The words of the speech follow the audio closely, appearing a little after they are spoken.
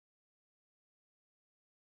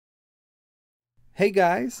Hey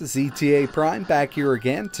guys, ZTA Prime back here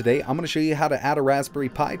again. Today I'm going to show you how to add a Raspberry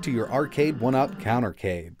Pi to your Arcade1up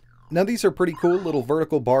CounterCade. Now these are pretty cool little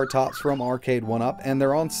vertical bar tops from Arcade1up, and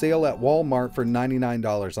they're on sale at Walmart for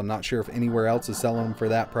 $99. I'm not sure if anywhere else is selling them for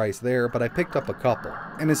that price there, but I picked up a couple.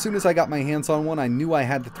 And as soon as I got my hands on one, I knew I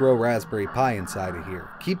had to throw Raspberry Pi inside of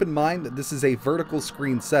here. Keep in mind that this is a vertical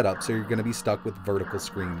screen setup, so you're going to be stuck with vertical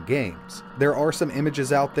screen games. There are some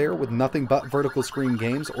images out there with nothing but vertical screen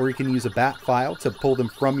games, or you can use a bat file to pull them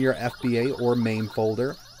from your FBA or main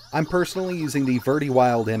folder. I'm personally using the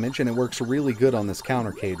VertiWild image, and it works really good on this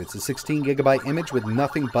CounterCade. It's a 16GB image with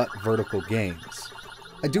nothing but vertical games.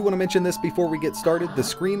 I do want to mention this before we get started. The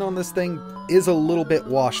screen on this thing is a little bit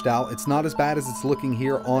washed out. It's not as bad as it's looking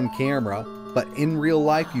here on camera, but in real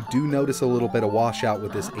life you do notice a little bit of washout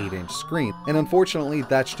with this 8-inch screen. And unfortunately,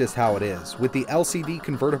 that's just how it is. With the LCD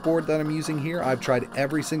converter board that I'm using here, I've tried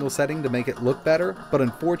every single setting to make it look better, but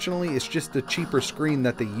unfortunately it's just a cheaper screen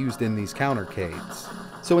that they used in these CounterCades.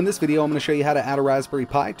 So in this video, I'm going to show you how to add a Raspberry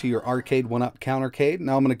Pi to your Arcade1up CounterCade.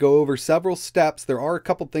 Now I'm going to go over several steps. There are a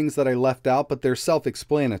couple things that I left out, but they're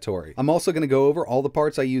self-explanatory. I'm also going to go over all the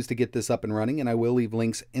parts I used to get this up and running, and I will leave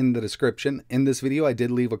links in the description. In this video, I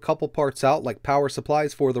did leave a couple parts out, like power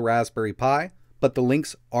supplies for the Raspberry Pi, but the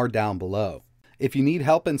links are down below. If you need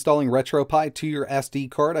help installing RetroPie to your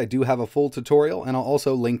SD card, I do have a full tutorial, and I'll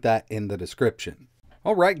also link that in the description.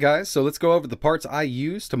 Alright guys, so let's go over the parts I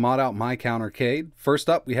used to mod out my CounterCade. First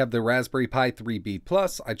up, we have the Raspberry Pi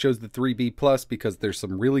 3B+. I chose the 3B+ because there's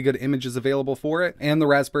some really good images available for it, and the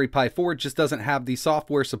Raspberry Pi 4 just doesn't have the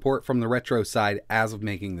software support from the retro side as of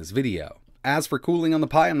making this video. As for cooling on the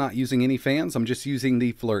Pi, I'm not using any fans, I'm just using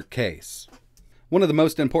the flirt case. One of the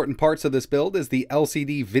most important parts of this build is the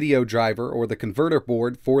LCD video driver, or the converter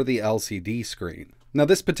board for the LCD screen. Now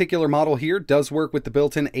this particular model here does work with the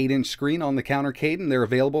built-in 8-inch screen on the CounterCade, and they're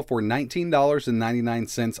available for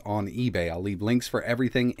 $19.99 on eBay. I'll leave links for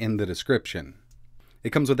everything in the description.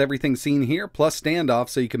 It comes with everything seen here, plus standoff,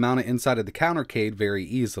 so you can mount it inside of the CounterCade very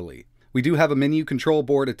easily. We do have a menu control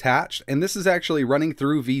board attached, and this is actually running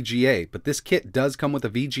through VGA, but this kit does come with a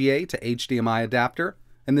VGA to HDMI adapter,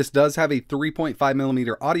 and this does have a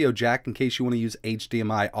 3.5mm audio jack in case you want to use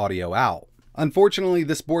HDMI audio out. Unfortunately,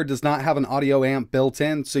 this board does not have an audio amp built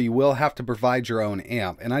in, so you will have to provide your own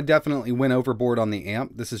amp, and I definitely went overboard on the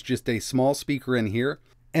amp. This is just a small speaker in here,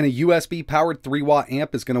 and a USB powered 3-watt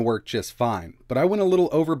amp is going to work just fine. But I went a little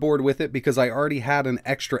overboard with it because I already had an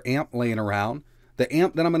extra amp laying around. The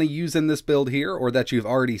amp that I'm going to use in this build here, or that you've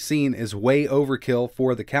already seen, is way overkill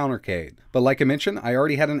for the CounterCade. But like I mentioned, I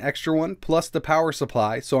already had an extra one, plus the power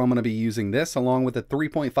supply, so I'm going to be using this along with a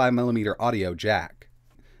 3.5mm audio jack.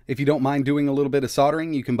 If you don't mind doing a little bit of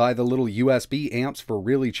soldering, you can buy the little USB amps for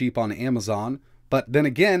really cheap on Amazon. But then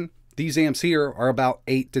again, these amps here are about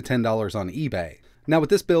 $8 to $10 on eBay. Now with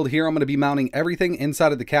this build here, I'm going to be mounting everything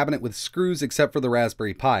inside of the cabinet with screws except for the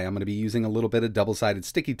Raspberry Pi. I'm going to be using a little bit of double-sided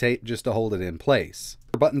sticky tape just to hold it in place.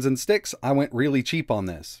 For buttons and sticks, I went really cheap on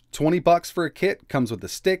this. 20 bucks for a kit, comes with a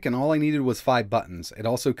stick, and all I needed was 5 buttons. It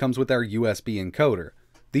also comes with our USB encoder.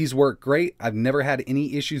 These work great, I've never had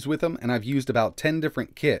any issues with them, and I've used about 10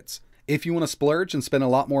 different kits. If you want to splurge and spend a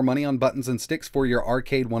lot more money on buttons and sticks for your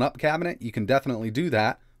Arcade1up cabinet, you can definitely do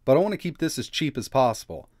that, but I want to keep this as cheap as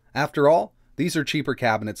possible. After all, these are cheaper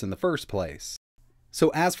cabinets in the first place.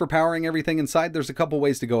 So as for powering everything inside, there's a couple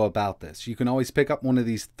ways to go about this. You can always pick up one of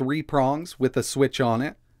these 3 prongs with a switch on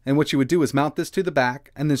it, and what you would do is mount this to the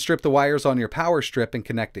back, and then strip the wires on your power strip and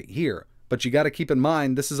connect it here. But you got to keep in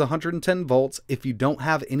mind, this is 110 volts. If you don't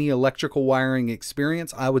have any electrical wiring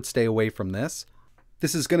experience, I would stay away from this.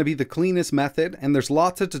 This is going to be the cleanest method, and there's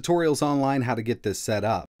lots of tutorials online how to get this set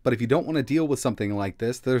up. But if you don't want to deal with something like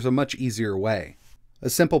this, there's a much easier way. A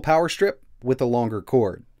simple power strip with a longer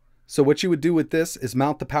cord. So what you would do with this is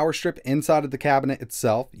mount the power strip inside of the cabinet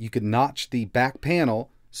itself. You could notch the back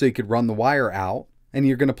panel so you could run the wire out, and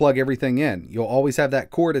you're going to plug everything in. You'll always have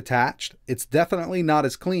that cord attached. It's definitely not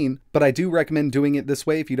as clean, but I do recommend doing it this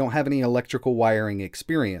way if you don't have any electrical wiring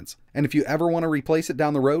experience. And if you ever want to replace it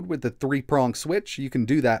down the road with the 3-prong switch, you can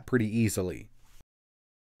do that pretty easily.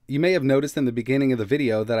 You may have noticed in the beginning of the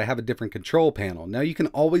video that I have a different control panel. Now you can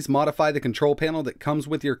always modify the control panel that comes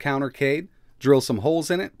with your CounterCade, drill some holes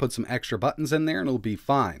in it, put some extra buttons in there, and it'll be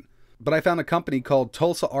fine. But I found a company called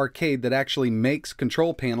Tulsa Arcade that actually makes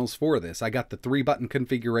control panels for this. I got the 3-button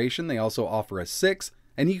configuration. They also offer a 6,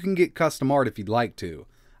 and you can get custom art if you'd like to.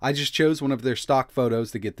 I just chose one of their stock photos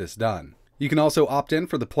to get this done. You can also opt in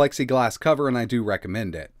for the plexiglass cover, and I do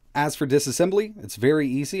recommend it. As for disassembly, it's very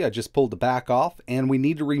easy. I just pulled the back off, and we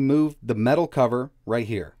need to remove the metal cover right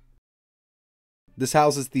here. This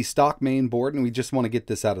houses the stock main board, and we just want to get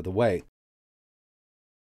this out of the way.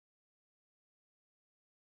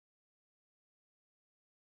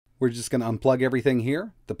 We're just going to unplug everything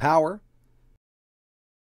here, the power,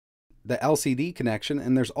 the LCD connection,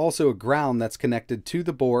 and there's also a ground that's connected to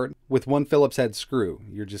the board with one Phillips head screw.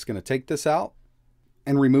 You're just going to take this out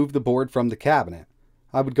and remove the board from the cabinet.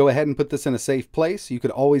 I would go ahead and put this in a safe place. You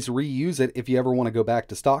could always reuse it if you ever want to go back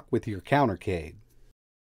to stock with your COUNTER-CADE.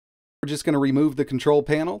 We're just going to remove the control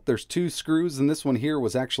panel. There's 2 screws, and this one here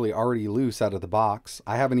was actually already loose out of the box.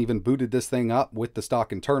 I haven't even booted this thing up with the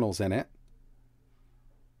stock internals in it,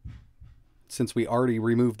 since we already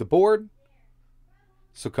removed the board.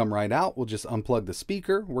 So come right out, we'll just unplug the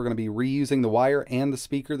speaker. We're going to be reusing the wire and the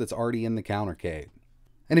speaker that's already in the COUNTER-CADE.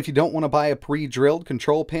 And if you don't want to buy a pre-drilled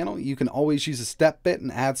control panel, you can always use a step bit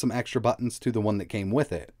and add some extra buttons to the one that came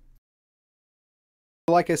with it.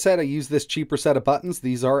 Like I said, I use this cheaper set of buttons.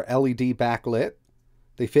 These are LED backlit.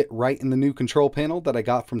 They fit right in the new control panel that I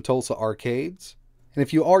got from Tulsa Arcades. And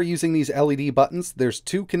if you are using these LED buttons, there's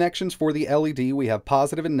 2 connections for the LED. We have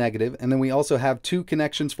positive and negative, and then we also have 2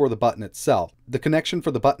 connections for the button itself. The connection for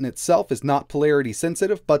the button itself is not polarity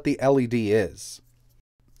sensitive, but the LED is.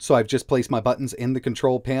 So I've just placed my buttons in the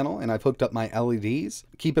control panel and I've hooked up my LEDs.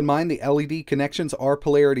 Keep in mind the LED connections are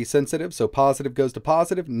polarity sensitive, so positive goes to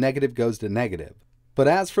positive, negative goes to negative. But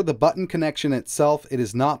as for the button connection itself, it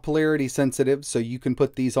is not polarity sensitive, so you can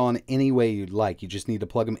put these on any way you'd like. You just need to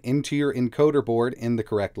plug them into your encoder board in the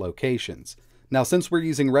correct locations. Now, since we're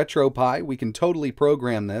using RetroPie, we can totally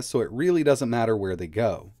program this, so it really doesn't matter where they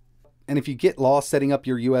go. And if you get lost setting up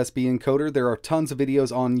your USB encoder, there are tons of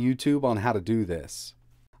videos on YouTube on how to do this.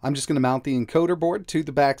 I'm just going to mount the encoder board to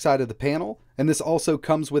the back side of the panel, and this also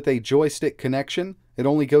comes with a joystick connection. It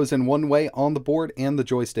only goes in one way on the board and the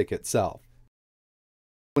joystick itself.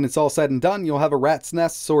 When it's all said and done, you'll have a rat's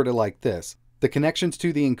nest sort of like this. The connections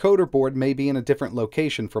to the encoder board may be in a different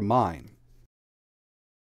location from mine.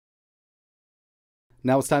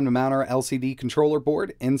 Now it's time to mount our LCD controller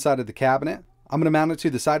board inside of the cabinet. I'm going to mount it to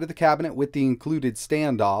the side of the cabinet with the included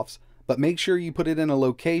standoffs, but make sure you put it in a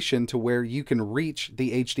location to where you can reach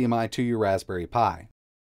the HDMI to your Raspberry Pi.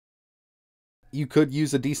 You could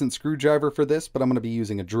use a decent screwdriver for this, but I'm going to be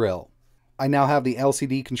using a drill. I now have the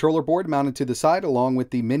LCD controller board mounted to the side along with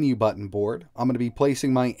the menu button board. I'm going to be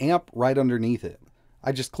placing my amp right underneath it.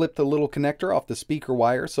 I just clipped the little connector off the speaker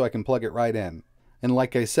wire so I can plug it right in. And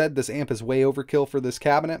like I said, this amp is way overkill for this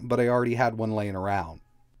cabinet, but I already had one laying around.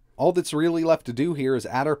 All that's really left to do here is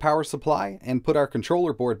add our power supply and put our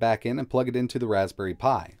controller board back in and plug it into the Raspberry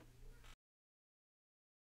Pi.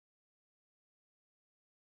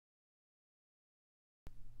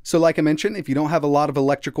 So like I mentioned, if you don't have a lot of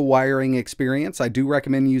electrical wiring experience, I do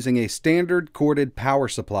recommend using a standard corded power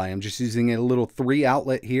supply. I'm just using a little 3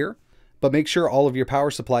 outlet here, but make sure all of your power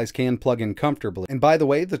supplies can plug in comfortably. And by the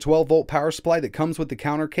way, the 12-volt power supply that comes with the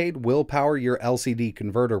COUNTER-CADE will power your LCD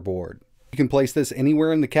converter board. You can place this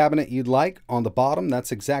anywhere in the cabinet you'd like. On the bottom,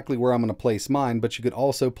 that's exactly where I'm going to place mine, but you could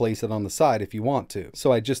also place it on the side if you want to.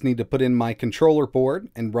 So I just need to put in my controller board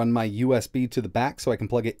and run my USB to the back so I can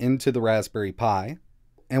plug it into the Raspberry Pi.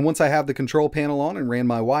 And once I have the control panel on and ran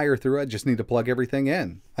my wire through, I just need to plug everything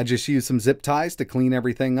in. I just used some zip ties to clean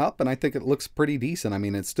everything up, and I think it looks pretty decent. I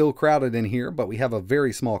mean, it's still crowded in here, but we have a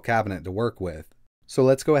very small cabinet to work with. So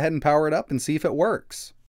let's go ahead and power it up and see if it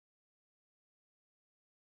works.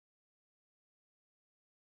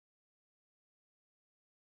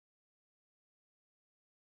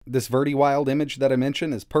 This VertiWild image that I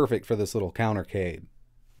mentioned is perfect for this little COUNTER-CADE.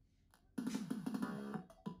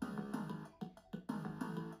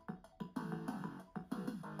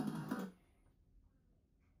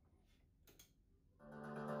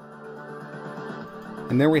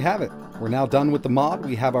 And there we have it. We're now done with the mod.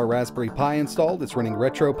 We have our Raspberry Pi installed. It's running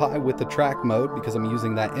RetroPie with the track mode because I'm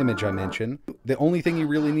using that image I mentioned. The only thing you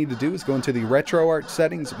really need to do is go into the RetroArch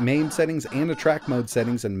settings, main settings, and the track mode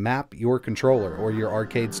settings and map your controller or your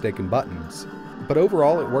arcade stick and buttons. But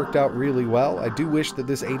overall, it worked out really well. I do wish that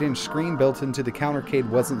this 8-inch screen built into the COUNTER-CADE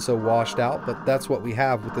wasn't so washed out, but that's what we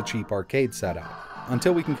have with the cheap arcade setup.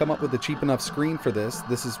 Until we can come up with a cheap enough screen for this,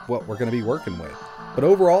 this is what we're going to be working with. But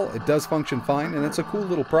overall, it does function fine, and it's a cool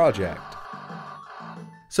little project.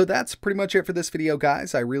 So that's pretty much it for this video,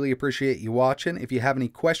 guys. I really appreciate you watching. If you have any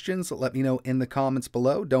questions, let me know in the comments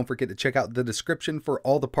below. Don't forget to check out the description for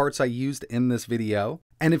all the parts I used in this video.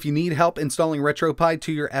 And if you need help installing RetroPie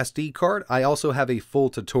to your SD card, I also have a full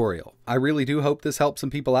tutorial. I really do hope this helps some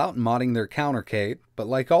people out in modding their COUNTER-CADE. But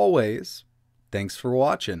like always, thanks for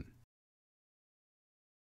watching.